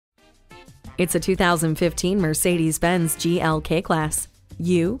It's a 2015 Mercedes-Benz GLK-Class.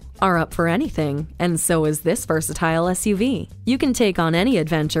 You are up for anything, and so is this versatile SUV. You can take on any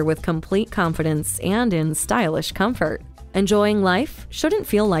adventure with complete confidence and in stylish comfort. Enjoying life shouldn't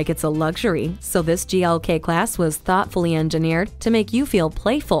feel like it's a luxury, so this GLK-Class was thoughtfully engineered to make you feel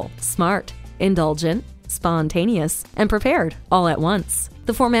playful, smart, indulgent, spontaneous, and prepared all at once.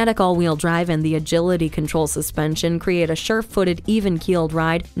 The 4MATIC all-wheel drive and the agility control suspension create a sure-footed, even-keeled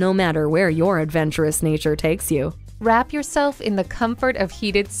ride no matter where your adventurous nature takes you. Wrap yourself in the comfort of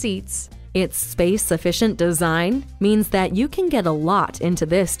heated seats. Its space-efficient design means that you can get a lot into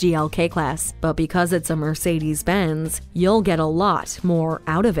this GLK-Class, but because it's a Mercedes-Benz, you'll get a lot more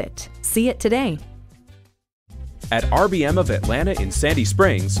out of it. See it today. At RBM of Atlanta in Sandy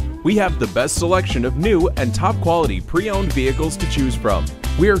Springs, we have the best selection of new and top-quality pre-owned vehicles to choose from.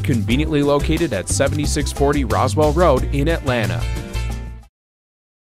 We are conveniently located at 7640 Roswell Road in Atlanta.